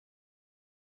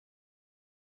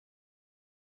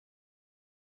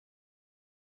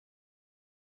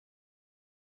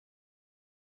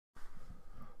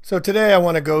So today I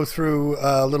want to go through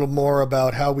a little more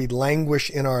about how we languish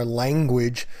in our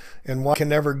language and why we can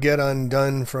never get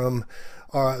undone from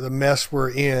the mess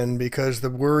we're in, because the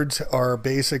words are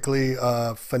basically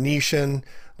Phoenician,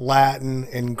 Latin,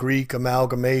 and Greek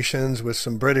amalgamations with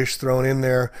some British thrown in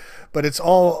there. But it's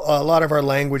all, a lot of our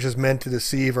language is meant to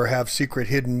deceive or have secret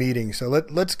hidden meanings. So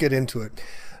let's get into it.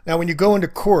 Now, when you go into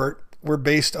court, we're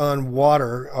based on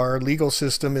water. Our legal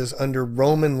system is under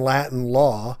Roman Latin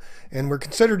law, and we're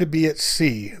considered to be at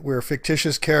sea. We're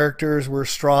fictitious characters, we're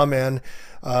straw men,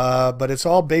 but it's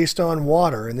all based on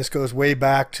water. And this goes way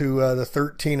back to the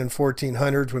 13 and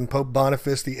 1400s when Pope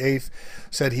Boniface VIII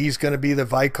said he's going to be the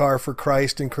vicar for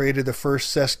Christ and created the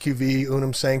first SQV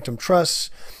Unum Sanctum Trusts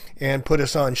and put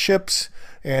us on ships.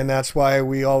 And that's why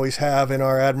we always have in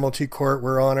our Admiralty Court,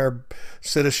 we're on our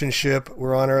citizenship,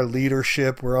 we're on our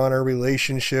leadership, we're on our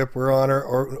relationship, we're on our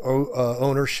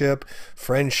ownership,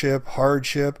 friendship,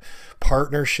 hardship,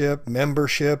 partnership,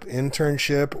 membership,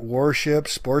 internship, warship,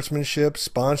 sportsmanship,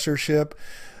 sponsorship,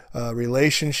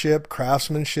 relationship,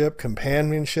 craftsmanship,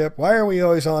 companionship. Why are we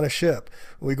always on a ship?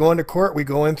 When we go into court, we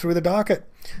go in through the docket,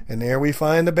 and there we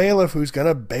find the bailiff who's going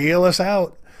to bail us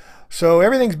out. So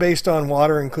everything's based on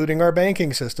water, including our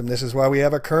banking system. This is why we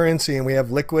have a currency and we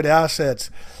have liquid assets,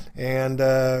 and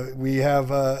we have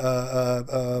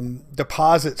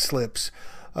deposit slips,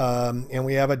 and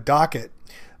we have a docket.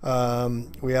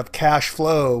 We have cash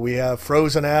flow, we have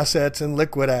frozen assets and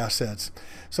liquid assets.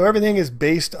 So everything is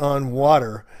based on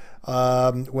water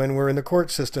when we're in the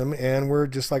court system, and we're,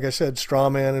 just like I said, straw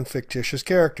man and fictitious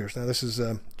characters. Now this is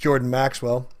Jordan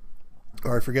Maxwell,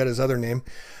 or I forget his other name.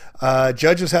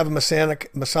 Judges have a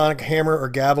Masonic hammer or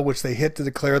gavel which they hit to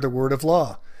declare the word of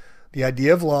law. The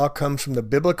idea of law comes from the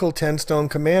biblical 10 stone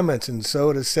commandments, and so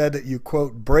it is said that you,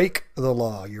 quote, break the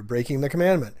law. You're breaking the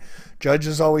commandment.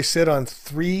 Judges always sit on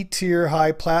 3-tier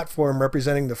high platform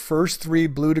representing the first 3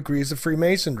 blue degrees of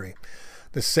Freemasonry.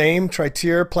 The same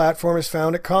tri-tier platform is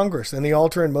found at Congress and the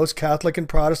altar in most Catholic and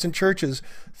Protestant churches,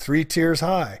 3 tiers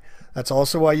high. That's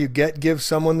also why you give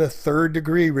someone the 3rd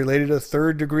degree related to the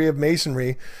 3rd degree of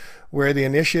Masonry, where the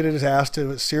initiate is asked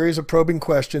a series of probing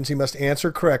questions he must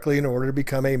answer correctly in order to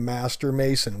become a Master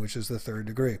Mason, which is the 3rd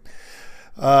degree.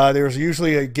 There's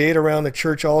usually a gate around the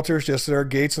church altars, just as there are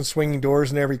gates and swinging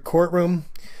doors in every courtroom,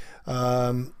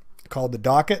 called the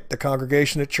docket. The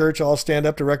congregation at church all stand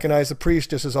up to recognize the priest,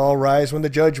 just as all rise when the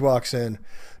judge walks in.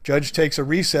 Judge takes a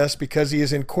recess because he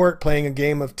is in court playing a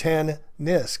game of 10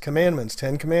 commandments,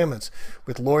 10 commandments,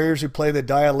 with lawyers who play the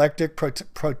dialectic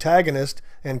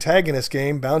protagonist-antagonist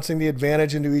game, bouncing the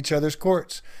advantage into each other's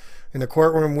courts. In the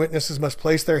courtroom, witnesses must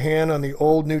place their hand on the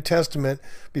Old New Testament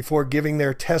before giving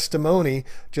their testimony,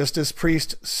 just as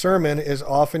priest's sermon is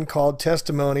often called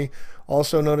testimony,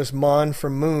 also known as mon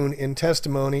from moon in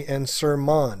testimony, and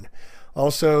sermon.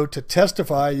 Also, to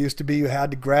testify used to be you had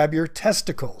to grab your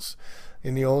testicles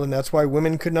in the old, and that's why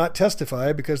women could not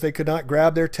testify, because they could not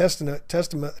grab their testicles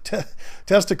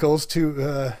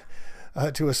to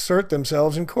assert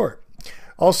themselves in court.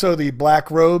 Also, the black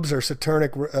robes are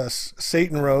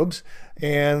Satan robes,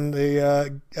 and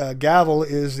the gavel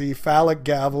is the phallic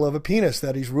gavel of a penis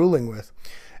that he's ruling with.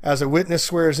 As a witness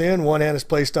swears in, one hand is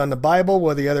placed on the Bible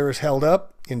while the other is held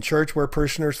up. In church, where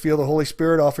parishioners feel the Holy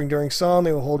Spirit offering during psalm,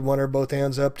 they will hold one or both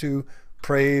hands up to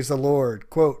praise the Lord.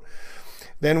 Quote,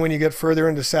 then when you get further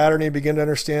into Saturn, you begin to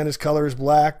understand his color is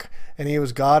black, and he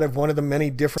was god of one of the many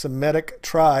different Semitic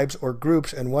tribes or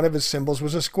groups, and one of his symbols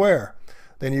was a square.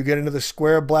 Then you get into the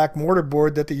square black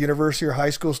mortarboard that the university or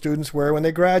high school students wear when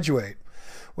they graduate.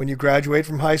 When you graduate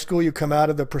from high school, you come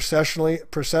out of the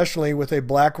processionally with a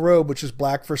black robe, which is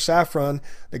black for Saffron,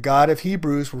 the god of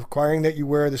Hebrews, requiring that you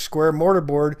wear the square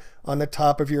mortarboard on the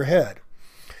top of your head.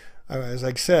 As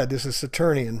I said, this is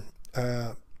Saturnian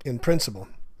in principle.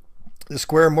 The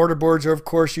square mortarboards are, of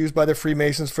course, used by the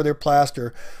Freemasons for their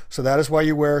plaster, so that is why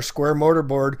you wear a square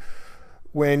mortarboard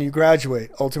when you graduate,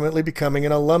 ultimately becoming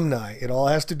an alumni. It all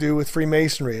has to do with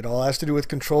Freemasonry. It all has to do with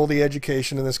control of the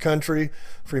education in this country.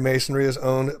 Freemasonry is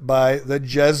owned by the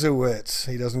Jesuits.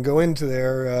 He doesn't go into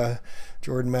there.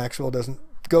 Jordan Maxwell doesn't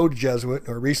go to Jesuit,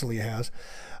 or recently has.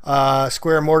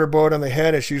 Square mortarboard on the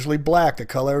head is usually black, the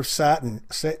color of Saturn,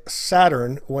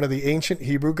 one of the ancient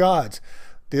Hebrew gods.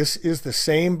 This is the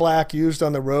same black used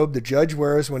on the robe the judge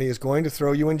wears when he is going to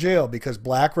throw you in jail, because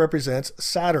black represents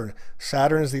Saturn.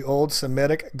 Saturn is the old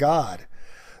Semitic god.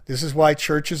 This is why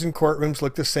churches and courtrooms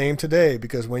look the same today,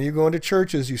 because when you go into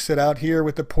churches, you sit out here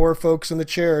with the poor folks in the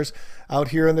chairs,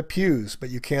 out here in the pews, but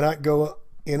you cannot go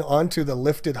in onto the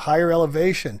lifted higher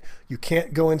elevation. You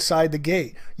can't go inside the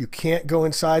gate. You can't go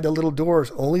inside the little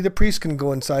doors. Only the priest can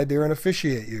go inside there and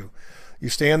officiate you. You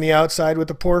stay on the outside with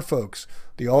the poor folks.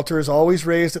 The altar is always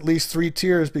raised at least 3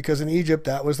 tiers because in Egypt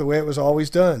that was the way it was always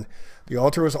done. The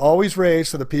altar was always raised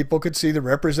so the people could see the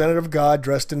representative of God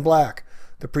dressed in black.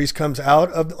 The priest comes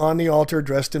out on the altar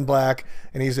dressed in black,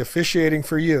 and he's officiating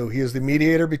for you. He is the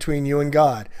mediator between you and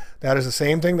God. That is the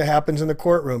same thing that happens in the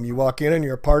courtroom. You walk in and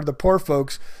you're a part of the poor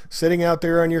folks sitting out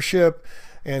there on your ship,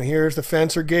 and here's the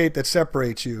fence or gate that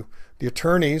separates you. The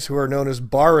attorneys, who are known as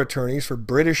bar attorneys for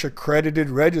British accredited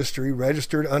registry,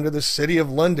 registered under the City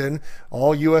of London,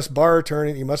 all U.S. bar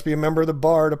attorney, you must be a member of the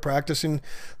bar to practice in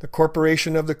the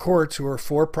corporation of the courts, who are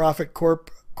for-profit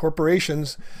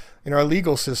corporations in our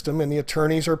legal system, and the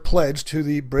attorneys are pledged to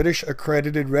the British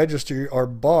accredited registry, or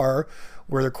bar,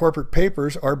 where the corporate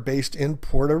papers are based in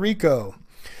Puerto Rico.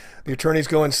 The attorneys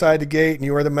go inside the gate, and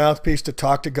you are the mouthpiece to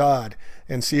talk to God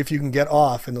and see if you can get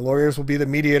off. And the lawyers will be the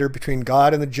mediator between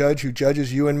God and the judge who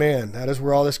judges you and man. That is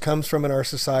where all this comes from in our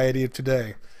society of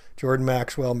today. Jordan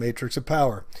Maxwell, Matrix of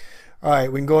Power. All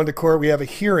right, we can go into court. We have a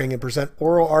hearing and present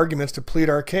oral arguments to plead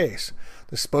our case.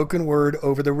 The spoken word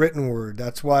over the written word.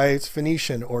 That's why it's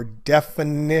Phoenician, or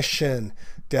definition.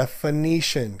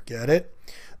 Definition. Get it?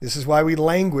 This is why we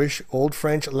languish, Old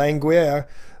French languere,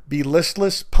 be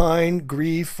listless, pine,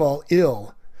 grieve, fall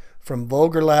ill. From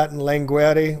vulgar Latin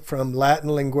languere, from Latin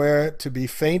languere, to be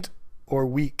faint or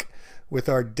weak, with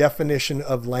our definition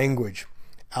of language.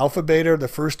 Alpha, beta are the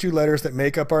first 2 letters that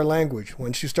make up our language.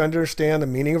 Once you start to understand the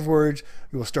meaning of words,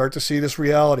 you will start to see this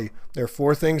reality. There are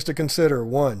 4 things to consider.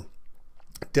 1,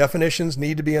 definitions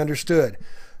need to be understood.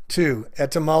 2,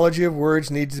 etymology of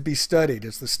words needs to be studied.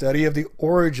 It's the study of the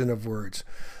origin of words.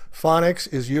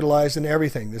 Phonics is utilized in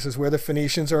everything. This is where the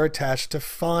Phoenicians are attached to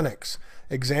phonics.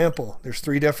 Example, there's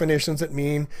 3 definitions that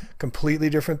mean completely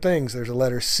different things. There's a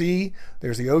letter C,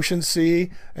 there's the ocean sea,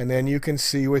 and then you can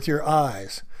see with your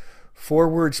eyes. 4,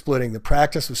 word splitting, the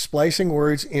practice of splicing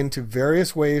words into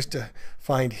various ways to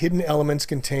find hidden elements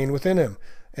contained within them.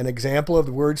 An example of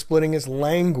the word splitting is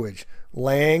language.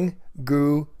 Lang,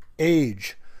 gu,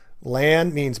 age.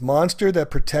 Lan means monster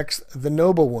that protects the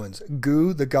noble ones.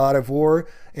 Gu, the god of war,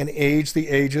 and age, the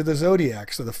age of the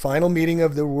zodiac. So the final meaning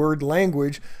of the word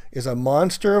language is a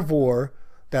monster of war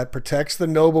that protects the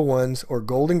noble ones, or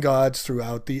golden gods,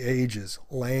 throughout the ages.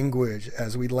 Language,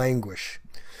 as we languish.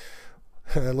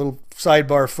 A little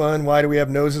sidebar fun. Why do we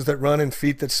have noses that run and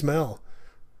feet that smell?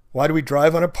 Why do we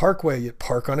drive on a parkway yet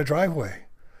park on a driveway?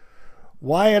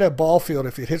 Why at a ball field,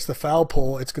 if it hits the foul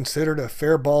pole, it's considered a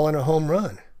fair ball and a home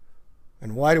run?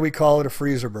 And why do we call it a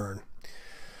freezer burn?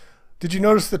 Did you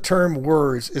notice the term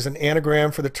words is an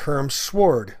anagram for the term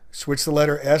sword? Switch the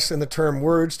letter S in the term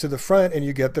words to the front and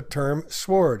you get the term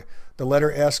sword. The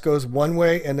letter S goes one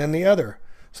way and then the other.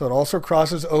 So it also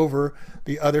crosses over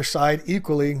the other side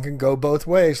equally and can go both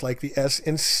ways, like the S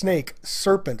in snake,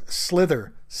 serpent,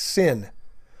 slither, sin.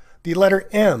 The letter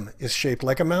M is shaped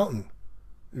like a mountain.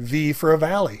 V for a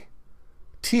valley.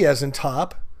 T as in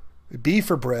top, B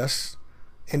for breasts,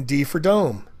 and D for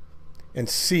dome, and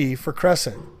C for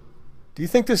crescent. Do you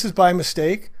think this is by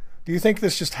mistake? Do you think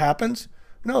this just happens?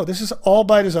 No, this is all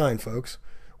by design, folks.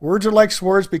 Words are like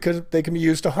swords because they can be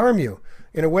used to harm you.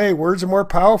 In a way, words are more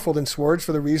powerful than swords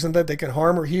for the reason that they can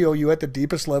harm or heal you at the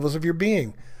deepest levels of your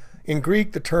being. In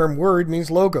Greek, the term word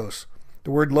means logos.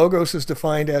 The word logos is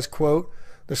defined as, quote,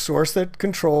 the source that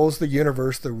controls the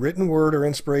universe, the written word or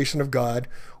inspiration of God,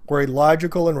 or a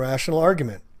logical and rational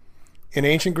argument. In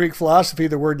ancient Greek philosophy,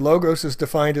 the word logos is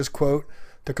defined as, quote,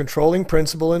 the controlling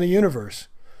principle in the universe.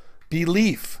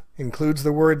 Belief includes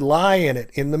the word lie in it,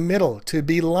 in the middle, to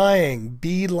be lying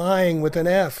with an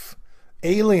F.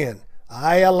 Alien,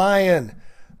 I a lion.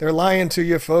 They're lying to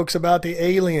you folks about the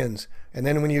aliens. And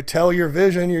then when you tell your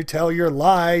vision, you tell your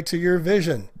lie to your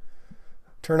vision.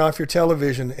 Turn off your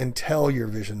television and tell your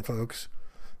vision, folks.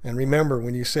 And remember,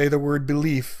 when you say the word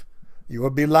belief, you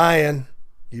will be lying.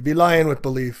 You be lying with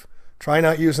belief. Try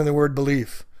not using the word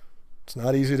belief. It's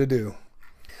not easy to do.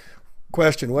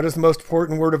 Question, what is the most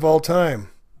important word of all time?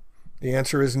 The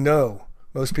answer is no.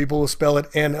 Most people will spell it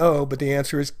N-O, but the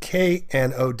answer is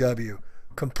K-N-O-W.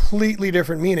 Completely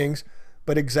different meanings,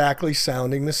 but exactly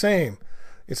sounding the same.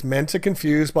 It's meant to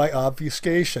confuse by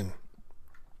obfuscation.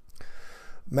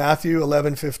 Matthew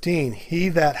 11:15, he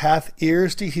that hath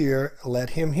ears to hear,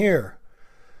 let him hear.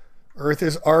 Earth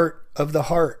is art of the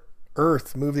heart.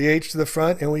 Earth, move the H to the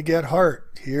front and we get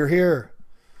heart. Hear, hear.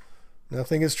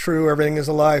 Nothing is true. Everything is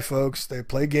a lie, folks. They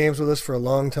play games with us for a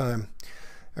long time.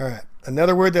 All right.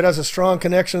 Another word that has a strong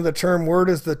connection to the term word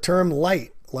is the term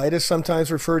light. Light is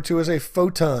sometimes referred to as a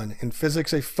photon. In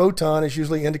physics, a photon is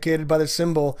usually indicated by the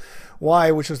symbol Y,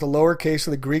 which is the lowercase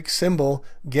of the Greek symbol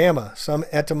gamma. Some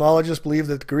etymologists believe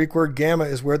that the Greek word gamma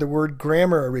is where the word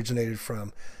grammar originated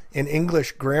from. In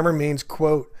English, grammar means,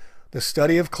 quote, the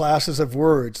study of classes of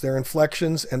words, their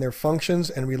inflections and their functions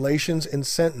and relations in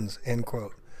sentence, end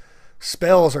quote.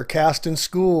 Spells are cast in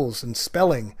schools and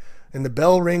spelling, and the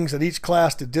bell rings at each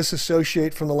class to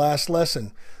disassociate from the last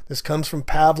lesson. This comes from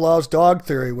Pavlov's dog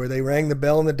theory, where they rang the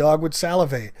bell and the dog would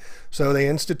salivate. So they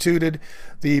instituted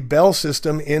the bell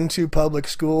system into public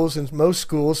schools and most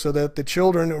schools so that the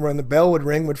children, when the bell would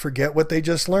ring, would forget what they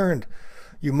just learned.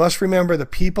 You must remember the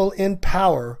people in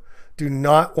power do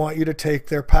not want you to take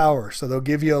their power. So they'll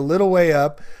give you a little way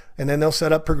up, and then they'll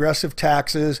set up progressive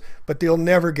taxes, but they'll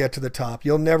never get to the top.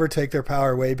 You'll never take their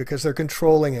power away because they're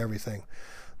controlling everything.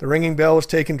 The ringing bell was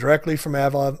taken directly from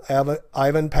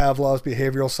Ivan Pavlov's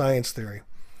behavioral science theory.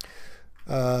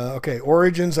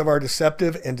 Origins of our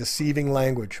deceptive and deceiving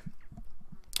language.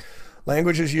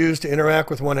 Language is used to interact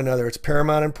with one another. It's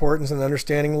paramount importance in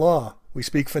understanding law. We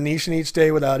speak Phoenician each day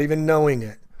without even knowing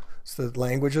it. It's the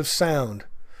language of sound.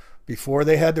 Before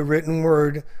they had the written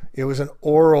word, it was an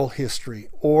oral history,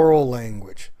 oral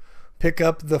language. Pick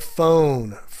up the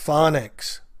phone,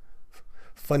 phonics.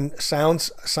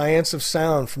 Science of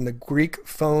sound, from the Greek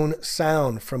phone,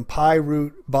 sound, from pi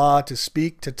root ba, to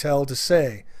speak, to tell, to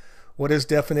say. What is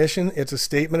definition? It's a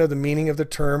statement of the meaning of the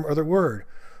term or the word.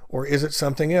 Or is it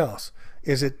something else?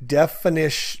 Is it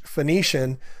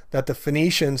Phoenician that the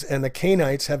Phoenicians and the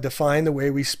Canaanites have defined the way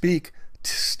we speak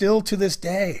still to this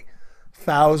day,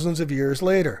 thousands of years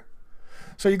later?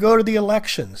 So you go to the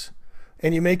elections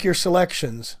and you make your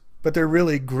selections, but they're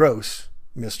really gross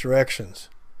misdirections.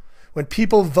 When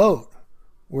people vote,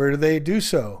 where do they do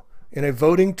so? In a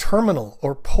voting terminal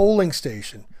or polling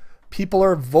station. People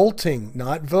are voting,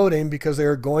 not voting, because they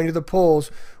are going to the polls,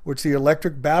 which the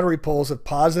electric battery polls have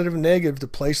positive and negative to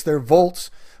place their votes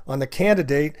on the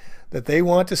candidate that they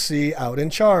want to see out in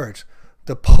charge.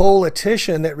 The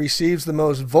politician that receives the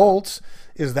most votes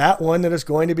is that one that is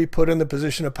going to be put in the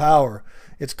position of power.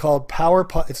 It's called power.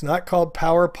 It's not called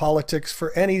power politics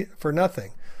for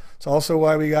nothing. It's also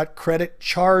why we got credit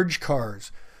charge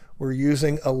cards. We're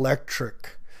using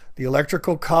electric. The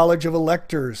Electoral College of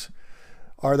Electors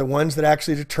are the ones that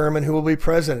actually determine who will be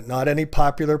president, not any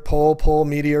popular poll,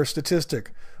 media, or statistic.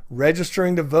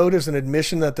 Registering to vote is an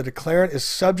admission that the declarant is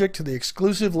subject to the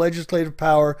exclusive legislative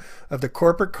power of the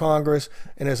corporate Congress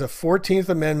and is a 14th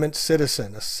Amendment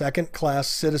citizen, a second-class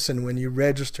citizen when you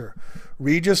register.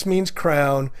 Regis means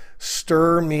crown.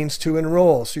 Stir means to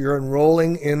enroll. So you're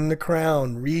enrolling in the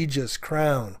crown. Regis,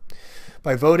 crown.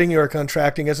 By voting, you are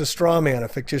contracting as a straw man, a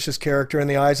fictitious character in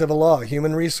the eyes of a law, a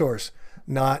human resource,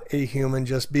 not a human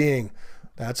just being.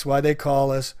 That's why they call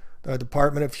us the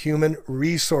Department of Human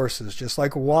Resources, just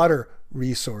like water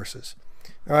resources.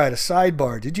 All right, a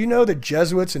sidebar. Did you know the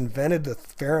Jesuits invented the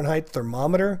Fahrenheit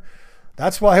thermometer?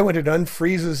 That's why when it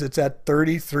unfreezes, it's at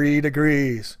 33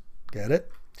 degrees. Get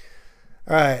it?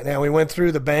 All right, now we went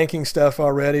through the banking stuff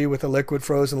already with the liquid,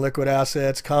 frozen, liquid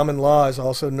assets. Common law is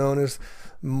also known as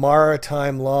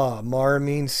maritime law. Mar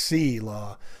means sea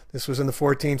law. This was in the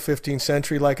 14th, 15th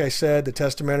century. Like I said, the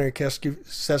Testamentary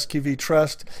Cesquive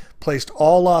Trust placed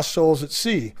all lost souls at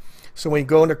sea. So when we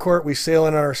go into court, we sail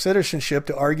in on our citizenship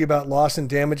to argue about loss and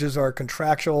damages, our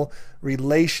contractual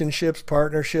relationships,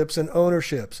 partnerships, and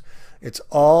ownerships. It's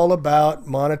all about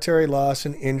monetary loss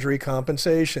and injury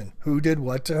compensation. Who did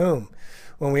what to whom?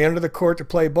 When we enter the court to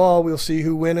play ball, we'll see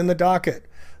who win in the docket.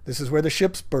 This is where the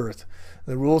ship's birth.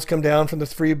 The rules come down from the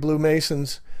 3 Blue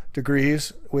Masons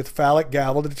degrees with phallic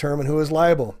gavel to determine who is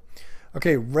liable.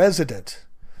 Okay, resident.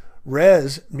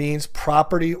 Res means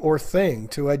property or thing.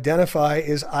 To identify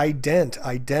is ident.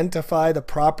 Identify the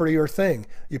property or thing.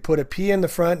 You put a P in the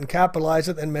front and capitalize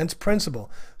it and means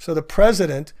principal. So the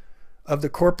president of the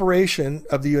corporation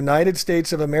of the United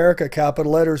States of America,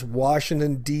 capital letters,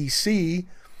 Washington, D.C.,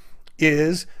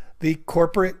 is the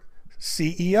corporate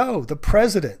CEO, the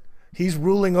president. He's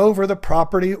ruling over the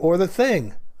property or the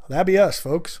thing. That'd be us,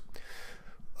 folks.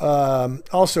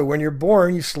 Also, when you're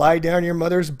born, you slide down your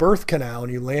mother's birth canal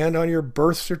and you land on your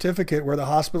birth certificate where the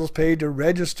hospital's paid to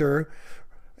register,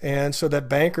 and so that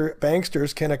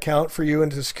banksters can account for you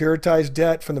into securitized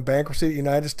debt from the bankruptcy the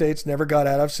United States never got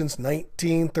out of since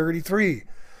 1933.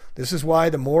 This is why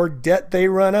the more debt they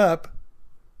run up,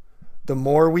 the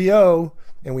more we owe.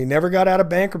 And we never got out of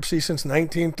bankruptcy since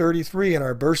 1933, and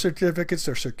our birth certificates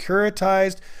are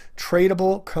securitized,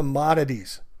 tradable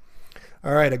commodities.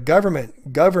 All right, a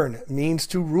government. Govern means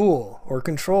to rule or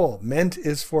control. Ment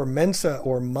is for mensa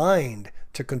or mind,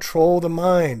 to control the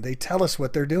mind. They tell us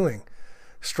what they're doing.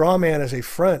 Straw man is a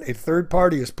front. A third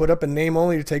party is put up in name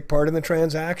only to take part in the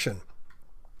transaction.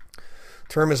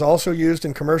 Term is also used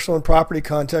in commercial and property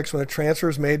context when a transfer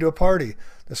is made to a party.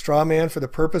 The straw man for the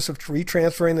purpose of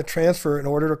retransferring the transfer in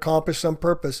order to accomplish some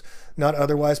purpose not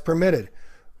otherwise permitted.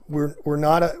 We're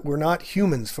not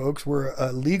humans, folks. We're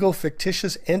a legal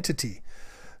fictitious entity.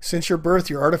 Since your birth,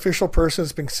 your artificial person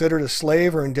has been considered a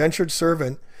slave or indentured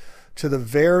servant to the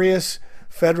various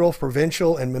federal,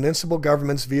 provincial, and municipal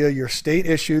governments via your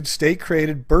state-issued,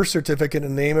 state-created birth certificate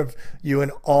in the name of you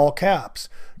in all caps.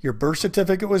 Your birth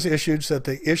certificate was issued so that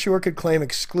the issuer could claim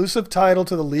exclusive title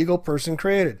to the legal person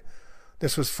created.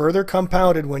 This was further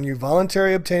compounded when you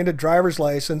voluntarily obtained a driver's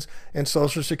license and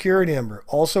social security number,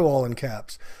 also all in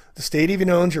caps. The state even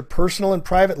owns your personal and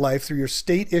private life through your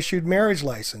state-issued marriage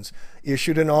license,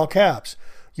 issued in all caps.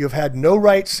 You have had no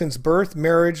rights since birth,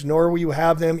 marriage, nor will you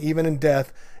have them even in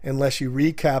death unless you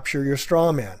recapture your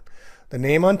straw man. The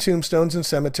name on tombstones and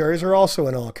cemeteries are also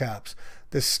in all caps.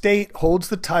 The state holds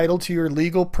the title to your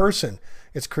legal person.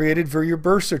 It's created for your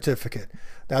birth certificate.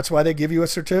 That's why they give you a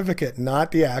certificate,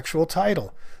 not the actual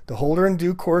title. The holder in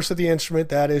due course of the instrument,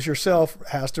 that is yourself,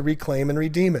 has to reclaim and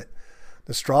redeem it.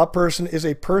 The straw person is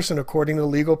a person according to the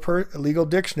legal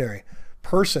dictionary.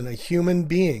 Person, a human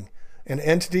being. An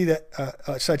entity that,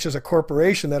 such as a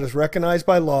corporation that is recognized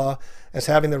by law as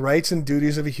having the rights and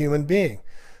duties of a human being.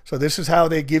 So this is how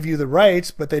they give you the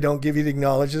rights, but they don't give you the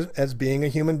acknowledgement as being a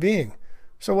human being.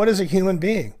 So what is a human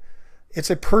being? It's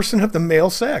a person of the male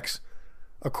sex.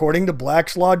 According to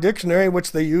Black's Law Dictionary,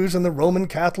 which they use in the Roman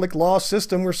Catholic law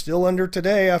system we're still under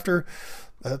today after,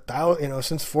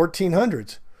 since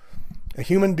 1400s. A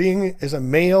human being is a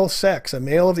male sex, a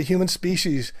male of the human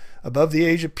species above the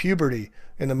age of puberty.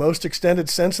 In the most extended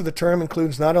sense of the term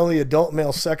includes not only adult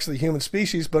male sex of the human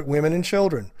species, but women and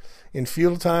children. In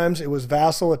feudal times, it was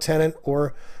vassal, a tenant,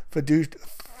 or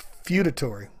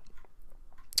feudatory.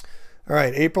 All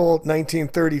right, April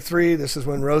 1933, this is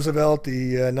when Roosevelt,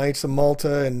 the Knights of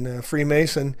Malta, and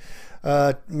Freemason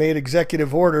made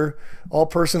executive order. All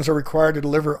persons are required to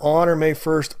deliver on or May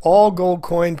 1st all gold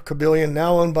coin bullion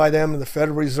now owned by them in the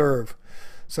Federal Reserve.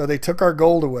 So they took our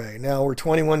gold away. Now we're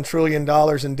 $21 trillion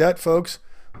in debt, folks.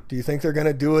 Do you think they're going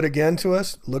to do it again to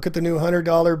us? Look at the new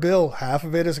 $100 bill. Half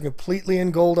of it is completely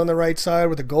in gold on the right side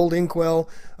with a gold inkwell,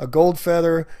 a gold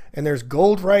feather, and there's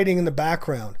gold writing in the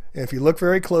background. And if you look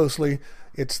very closely,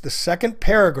 it's the second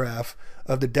paragraph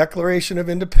of the Declaration of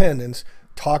Independence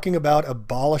talking about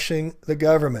abolishing the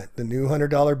government, the new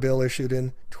 $100 bill issued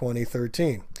in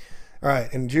 2013. All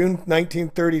right, in June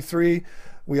 1933,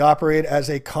 we operate as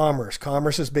a commerce.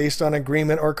 Commerce is based on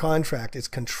agreement or contract. It's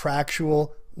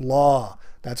contractual law.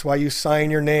 That's why you sign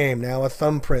your name, now a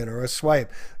thumbprint or a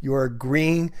swipe. You are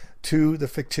agreeing to the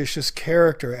fictitious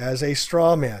character as a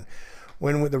straw man.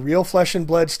 When the real flesh and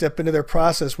blood step into their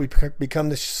process, we become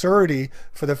the surety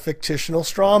for the fictional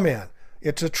straw man.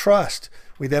 It's a trust.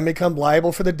 We then become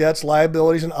liable for the debts,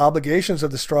 liabilities, and obligations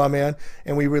of the straw man,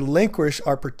 and we relinquish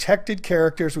our protected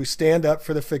characters. We stand up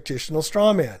for the fictional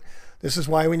straw man. This is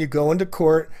why when you go into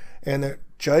court and the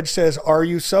judge says, "Are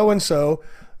you so-and-so?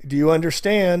 Do you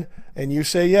understand?" and you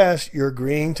say yes, you're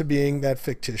agreeing to being that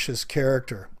fictitious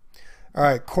character. All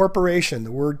right, corporation.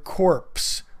 The word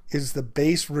corpse is the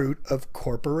base root of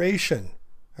corporation.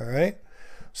 All right?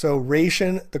 So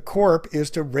ration the corp is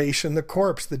to ration the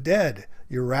corpse, the dead.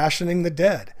 You're rationing the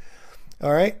dead.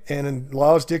 All right? And in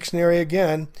Law's Dictionary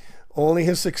again, only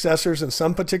his successors in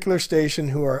some particular station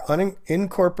who are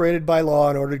unincorporated by law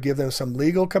in order to give them some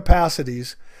legal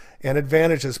capacities and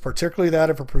advantages, particularly that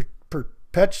of a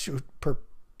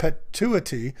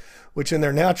perpetuity, which in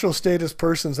their natural state as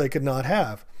persons they could not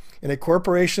have. In a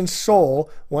corporation's soul,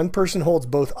 one person holds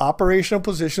both operational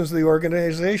positions of the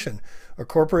organization. A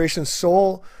corporation's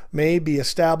soul may be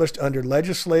established under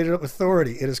legislative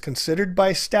authority. It is considered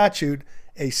by statute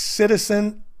a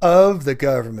citizen of the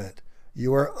government.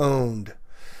 You are owned.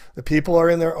 The people are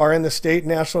in the state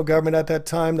and national government at that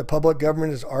time. The public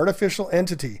government is an artificial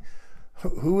entity.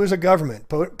 Who is a government?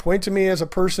 Point to me as a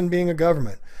person being a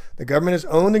government. The government is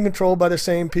owned and controlled by the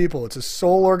same people. It's a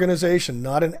sole organization,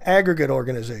 not an aggregate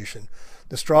organization.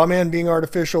 The straw man, being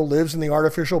artificial, lives in the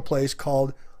artificial place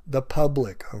called the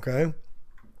public. Okay?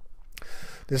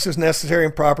 This is necessary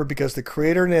and proper because the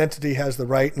creator and entity has the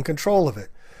right and control of it.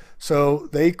 So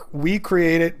we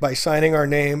create it by signing our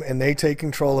name, and they take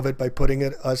control of it by putting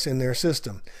us in their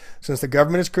system. Since the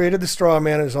government has created the straw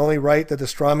man, it is only right that the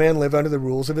straw man live under the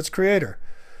rules of its creator.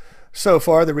 So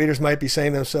far, the readers might be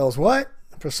saying to themselves, what?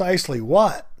 Precisely,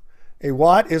 watt. A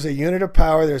watt is a unit of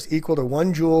power that is equal to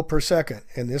 1 joule per second.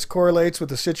 And this correlates with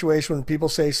the situation when people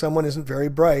say someone isn't very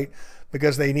bright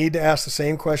because they need to ask the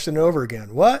same question over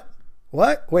again. What?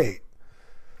 What? Wait.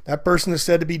 That person is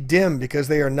said to be dim because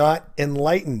they are not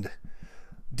enlightened.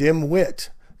 Dim-wit.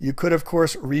 You could, of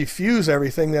course, refuse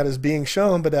everything that is being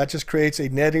shown, but that just creates a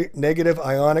negative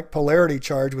ionic polarity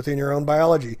charge within your own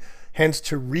biology. Hence,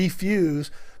 to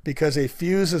refuse, because a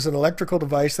fuse is an electrical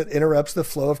device that interrupts the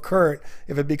flow of current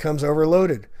if it becomes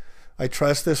overloaded. I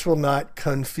trust this will not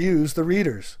confuse the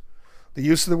readers. The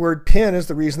use of the word PIN is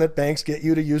the reason that banks get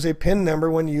you to use a PIN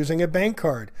number when using a bank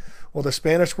card. Well, the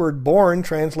Spanish word born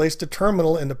translates to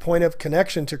terminal and the point of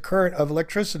connection to current of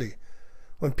electricity.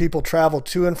 When people travel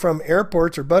to and from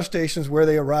airports or bus stations, where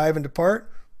they arrive and depart?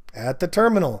 At the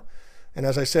terminal. And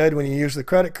as I said, when you use the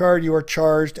credit card, you are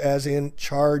charged, as in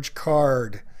charge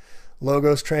card.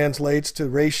 Logos translates to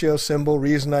ratio, symbol,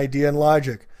 reason, idea, and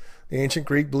logic. The ancient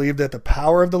Greek believed that the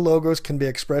power of the logos can be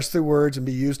expressed through words and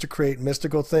be used to create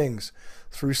mystical things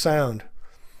through sound.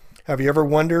 Have you ever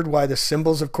wondered why the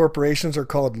symbols of corporations are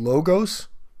called logos?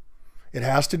 It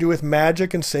has to do with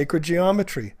magic and sacred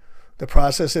geometry. The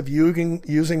process of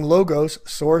using logos,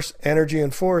 source, energy,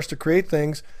 and force to create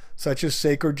things such as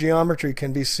sacred geometry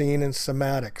can be seen in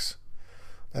cymatics.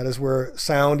 That is where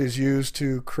sound is used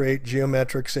to create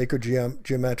geometric, sacred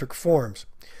geometric forms.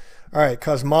 All right,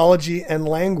 cosmology and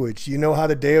language. You know how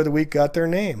the day of the week got their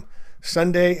name.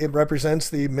 Sunday, it represents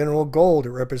the mineral gold.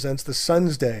 It represents the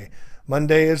sun's day.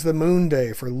 Monday is the moon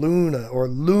day for Luna or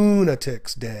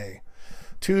Lunatics Day.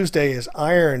 Tuesday is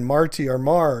Iron, Marti, or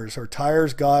Mars, or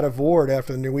Tyre's god of war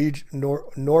after the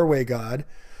Norway god.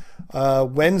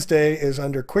 Wednesday is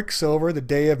under Quicksilver, the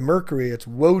day of Mercury. It's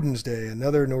Woden's Day,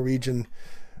 another Norwegian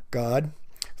god.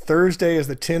 Thursday is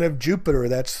the tin of Jupiter.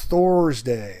 That's Thor's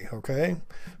Day, okay?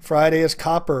 Friday is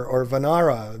Copper, or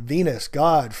Venera, Venus,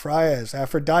 God. Freya's,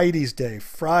 Aphrodite's Day.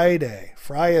 Friday,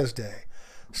 Freya's Day.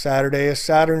 Saturday is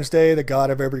Saturn's Day, the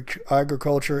god of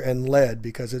agriculture and lead,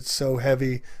 because it's so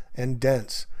heavy and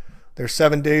dense. There's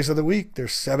 7 days of the week.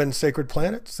 There's 7 sacred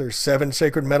planets. There's 7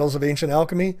 sacred metals of ancient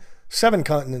alchemy, 7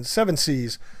 continents, 7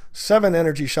 seas, 7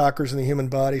 energy chakras in the human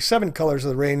body, 7 colors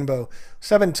of the rainbow,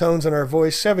 7 tones in our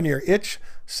voice, 7-year itch,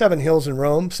 7 hills in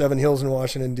Rome, 7 hills in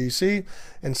Washington, D.C.,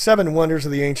 and 7 wonders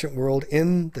of the ancient world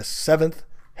in the 7th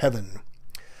heaven.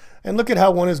 And look at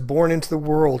how one is born into the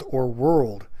world, or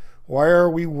world. Why are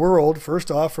we world?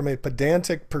 First off, from a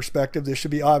pedantic perspective, this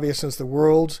should be obvious, since the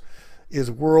world is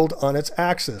world on its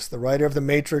axis. The writer of the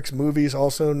Matrix movies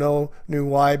also knew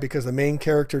why, because the main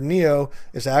character Neo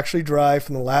is actually derived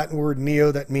from the Latin word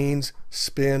neo, that means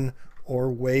spin or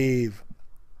wave.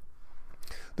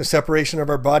 The separation of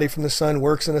our body from the sun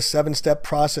works in a 7-step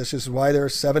process. This is why there are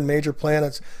 7 major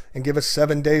planets and give us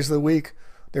 7 days of the week.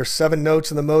 There are 7 notes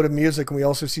in the mode of music, and we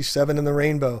also see 7 in the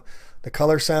rainbow. The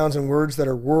color, sounds, and words that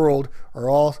are world are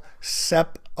all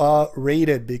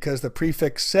sep-rated, because the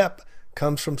prefix sep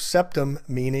comes from septum,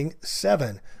 meaning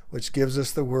 7, which gives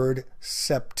us the word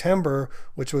September,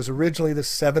 which was originally the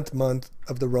 7th month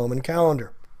of the Roman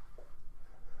calendar.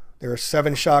 There are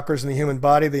 7 chakras in the human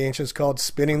body. The ancients called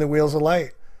spinning the wheels of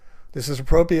light. This is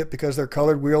appropriate because their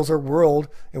colored wheels are world,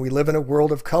 and we live in a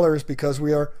world of colors because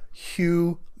we are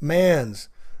humans.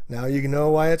 Now you know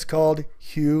why it's called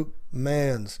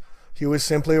humans. Hue is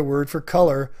simply a word for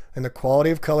color, and the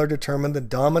quality of color determines the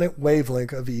dominant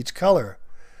wavelength of each color.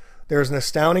 There is an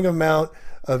astounding amount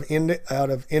of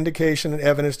indication and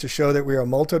evidence to show that we are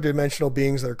multidimensional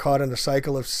beings that are caught in a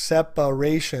cycle of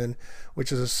separation,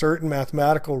 which is a certain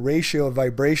mathematical ratio of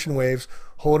vibration waves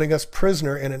holding us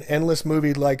prisoner in an endless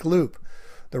movie-like loop.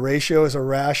 The ratio is a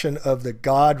ration of the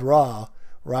God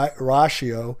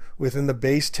ratio within the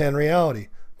base 10 reality.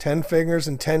 10 fingers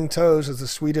and 10 toes, as the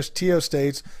Swedish Teo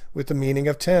states, with the meaning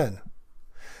of 10.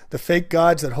 The fake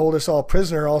gods that hold us all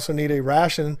prisoner also need a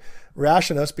ration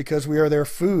us because we are their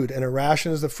food, and a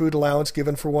ration is the food allowance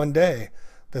given for 1 day.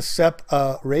 The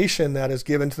separation that is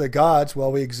given to the gods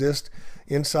while we exist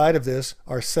inside of this,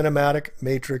 our cinematic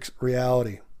matrix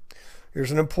reality.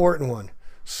 Here's an important one.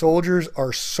 Soldiers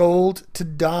are sold to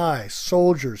die.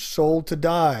 Soldiers sold to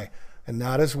die. And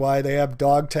that is why they have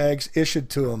dog tags issued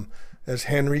to them, as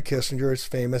Henry Kissinger has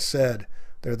famous said.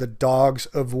 They're the dogs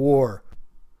of war.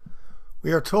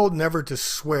 We are told never to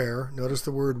swear. Notice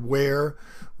the word where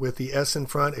with the S in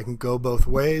front. It can go both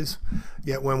ways.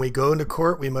 Yet when we go into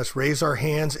court, we must raise our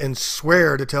hands and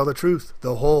swear to tell the truth,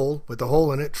 the whole, with the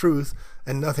hole in it, truth,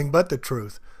 and nothing but the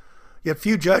truth. Yet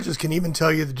few judges can even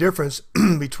tell you the difference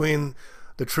between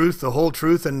the truth, the whole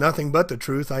truth, and nothing but the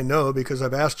truth. I know because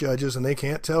I've asked judges and they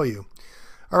can't tell you.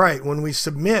 All right, when we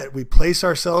submit, we place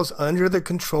ourselves under the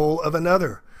control of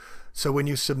another. So when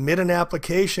you submit an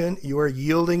application, you are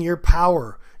yielding your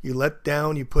power. You let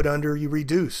down, you put under, you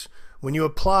reduce. When you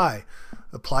apply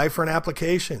for an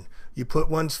application, You put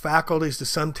one's faculties to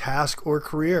some task or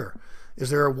career. Is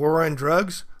there a war on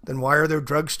drugs? Then why are there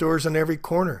drugstores on every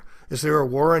corner? Is there a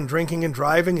war on drinking and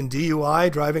driving and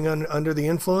DUI, driving under the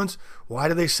influence? Why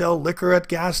do they sell liquor at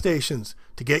gas stations?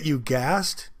 To get you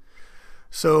gassed?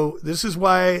 So this is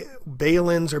why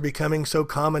bail-ins are becoming so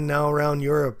common now around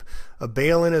Europe. A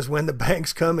bail-in is when the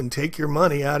banks come and take your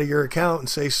money out of your account and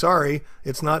say, sorry,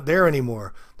 it's not there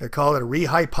anymore. They call it a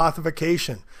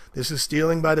rehypothecation. This is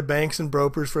stealing by the banks and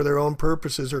brokers for their own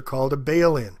purposes, or called a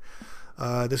bail-in.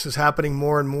 This is happening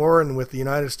more and more, and with the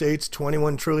United States,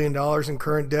 $21 trillion in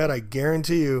current debt, I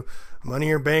guarantee you money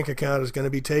in your bank account is going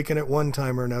to be taken at one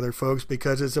time or another, folks,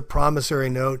 because it's a promissory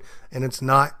note and it's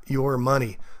not your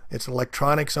money. It's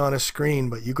electronics on a screen,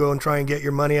 but you go and try and get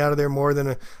your money out of there more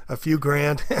than a few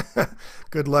grand,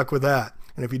 good luck with that.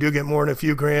 And if you do get more than a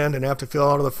few grand and have to fill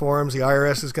out all the forms, the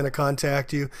IRS is going to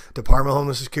contact you. Department of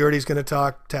Homeland Security is going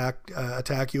to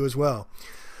attack you as well.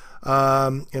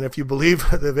 And if you believe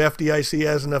the FDIC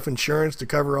has enough insurance to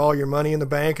cover all your money in the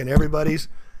bank and everybody's,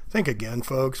 think again,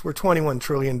 folks. We're $21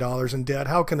 trillion in debt.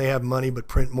 How can they have money but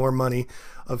print more money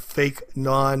of fake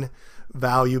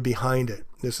non-value behind it?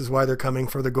 This is why they're coming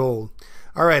for the gold.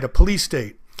 All right, a police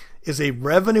state is a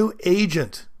revenue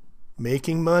agent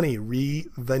making money,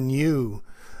 revenue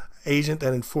agent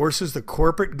that enforces the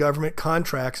corporate government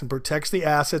contracts and protects the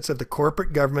assets of the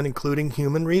corporate government, including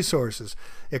human resources.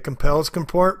 It compels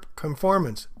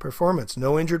performance,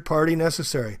 no injured party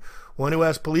necessary. One who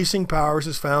has policing powers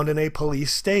is found in a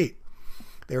police state.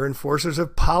 They're enforcers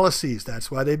of policies. That's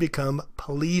why they become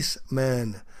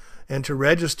policemen. And to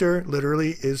register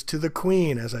literally is to the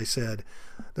queen, as I said.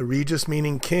 The Regis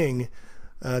meaning king.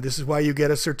 This is why you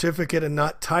get a certificate and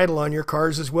not title on your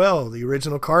cars as well. The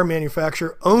original car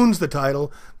manufacturer owns the title,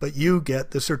 but you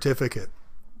get the certificate.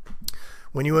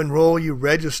 When you enroll, you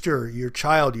register your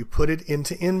child. You put it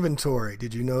into inventory.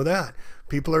 Did you know that?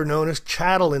 People are known as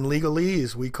chattel in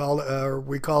legalese. We call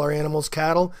our animals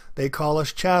cattle. They call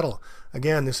us chattel.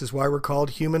 Again, this is why we're called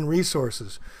human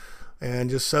resources.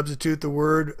 And just substitute the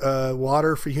word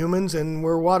water for humans, and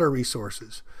we're water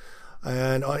resources.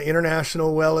 And on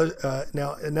international,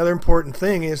 now another important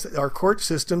thing is that our court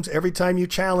systems, every time you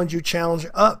challenge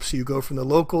up. So you go from the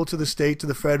local to the state to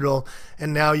the federal,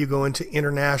 and now you go into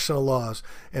international laws.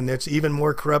 And it's even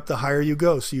more corrupt the higher you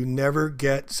go. So you never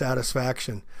get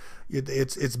satisfaction.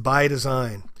 It's by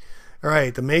design. All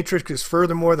right, the matrix is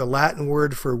furthermore the Latin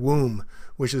word for womb,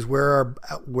 which is where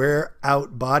our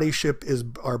body ship is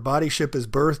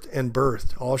birthed and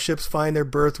birthed. All ships find their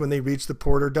birth when they reach the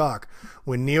port or dock.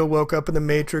 When Neo woke up in the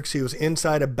Matrix, he was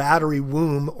inside a battery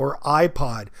womb or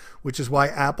iPod, which is why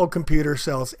Apple Computer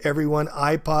sells everyone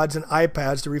iPods and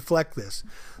iPads to reflect this.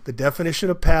 The definition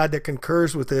of pad that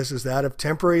concurs with this is that of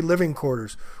temporary living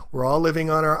quarters. We're all living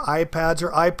on our iPads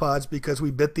or iPods because we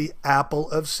bit the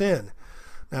apple of sin.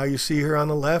 Now you see here on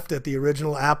the left that the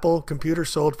original Apple computer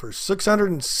sold for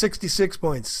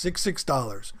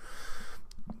 $666.66.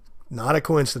 Not a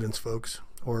coincidence, folks,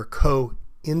 or a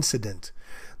co-incident.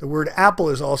 The word apple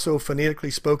is also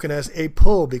phonetically spoken as a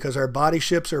pull because our body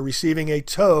ships are receiving a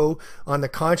tow on the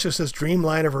consciousness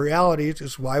dreamline of reality, which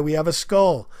is why we have a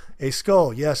skull. A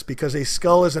skull, yes, because a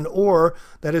skull is an oar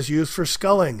that is used for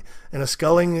sculling, and a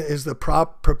sculling is the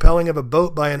propelling of a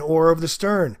boat by an oar of the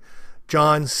stern.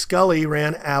 John Scully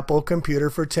ran Apple Computer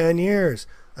for 10 years.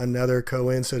 Another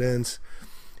coincidence.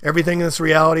 Everything in this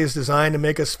reality is designed to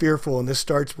make us fearful, and this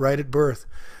starts right at birth.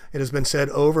 It has been said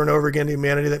over and over again to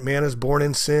humanity that man is born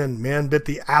in sin. Man bit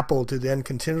the apple to then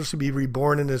continuously be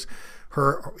reborn in his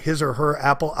or her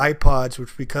Apple iPods,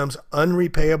 which becomes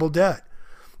unrepayable debt.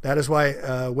 That is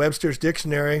why Webster's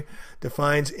dictionary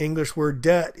defines English word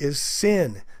debt is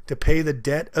sin, to pay the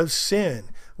debt of sin,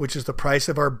 which is the price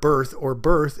of our birth or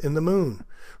birth in the moon.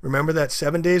 Remember that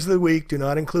 7 days of the week do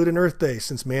not include an earth day,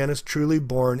 since man is truly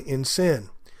born in sin.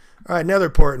 All right, another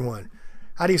important one.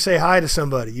 How do you say hi to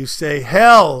somebody? You say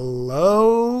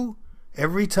hello.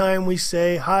 Every time we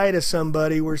say hi to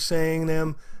somebody, we're saying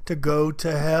them to go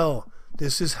to hell.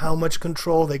 This is how much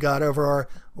control they got over our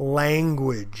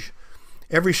language.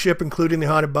 Every ship, including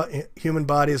the human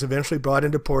body, is eventually brought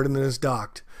into port and then is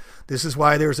docked. This is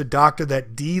why there's a doctor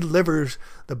that delivers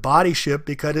the body ship,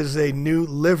 because it is a new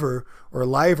liver or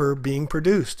liver being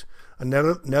produced.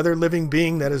 Another living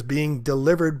being that is being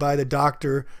delivered by the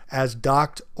doctor as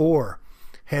docked ore.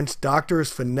 Hence, doctor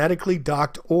is phonetically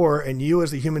docked ore, and you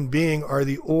as the human being are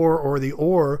the ore or the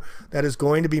ore that is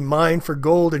going to be mined for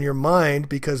gold in your mind,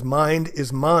 because mind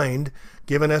is mind,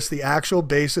 giving us the actual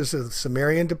basis of the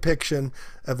Sumerian depiction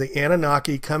of the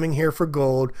Anunnaki coming here for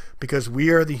gold, because we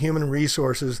are the human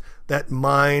resources that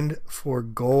mined for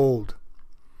gold.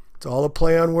 It's all a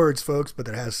play on words, folks, but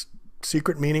it has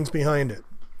secret meanings behind it.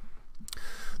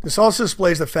 This also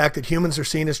displays the fact that humans are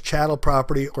seen as chattel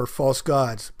property or false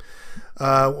gods.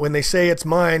 When they say it's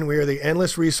mine, we are the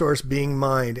endless resource being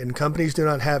mined, and companies do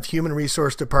not have human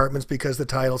resource departments because the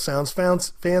title sounds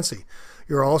fancy.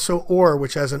 You're also ore,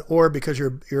 which has an oar because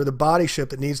you're the body ship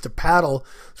that needs to paddle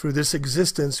through this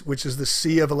existence, which is the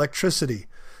sea of electricity.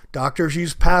 Doctors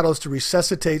use paddles to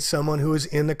resuscitate someone who is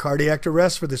in the cardiac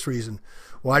arrest for this reason.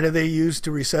 Why do they use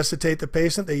to resuscitate the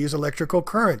patient? They use electrical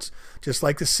currents, just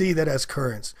like the sea that has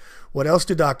currents. What else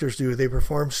do doctors do? They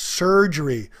perform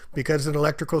surgery because of an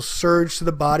electrical surge to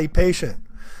the body patient.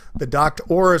 The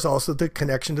doctor is also the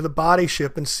connection to the body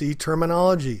ship and sea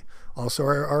terminology. Also,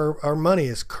 our money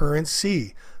is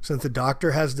currency, since the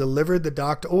doctor has delivered the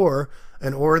doctor,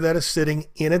 an ore that is sitting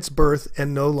in its berth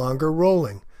and no longer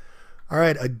rolling. All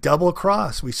right, a double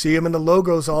cross. We see them in the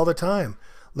logos all the time.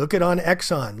 Look at on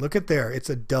Exxon. Look at there. It's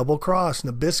a double cross.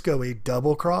 Nabisco, a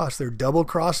double cross. They're double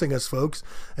crossing us, folks.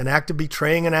 An act of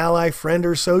betraying an ally, friend,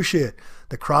 or associate.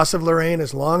 The Cross of Lorraine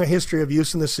has long a history of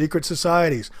use in the secret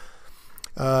societies.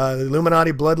 The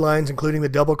Illuminati bloodlines, including the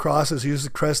double crosses, use the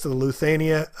crest of the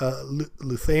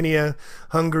Lithuania,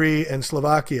 Hungary, and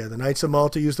Slovakia. The Knights of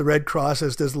Malta use the red cross,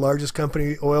 as does the largest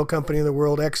oil company in the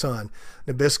world, Exxon,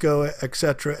 Nabisco,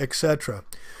 etc., etc.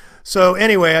 So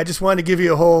anyway, I just wanted to give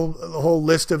you a whole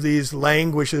list of these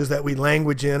languages that we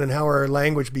language in and how our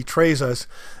language betrays us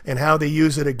and how they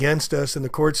use it against us. And the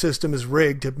court system is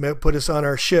rigged to put us on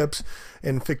our ships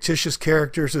and fictitious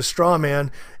characters as straw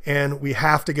man. And we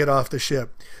have to get off the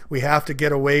ship. We have to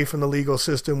get away from the legal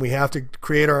system. We have to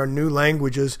create our new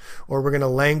languages, or we're going to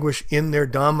languish in their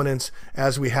dominance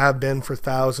as we have been for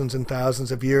thousands and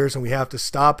thousands of years. And we have to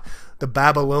stop the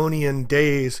Babylonian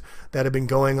days that have been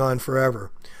going on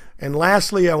forever. And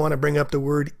lastly, I want to bring up the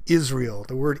word Israel.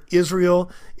 The word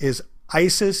Israel is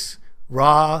Isis,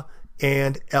 Ra,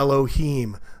 and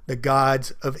Elohim, the gods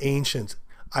of ancients.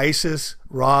 Isis,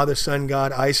 Ra, the sun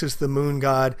god, Isis, the moon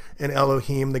god, and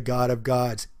Elohim, the god of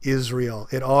gods. Israel.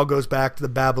 It all goes back to the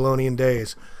Babylonian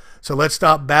days. So let's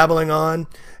stop babbling on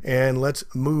and let's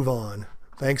move on.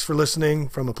 Thanks for listening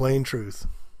from A Plain Truth.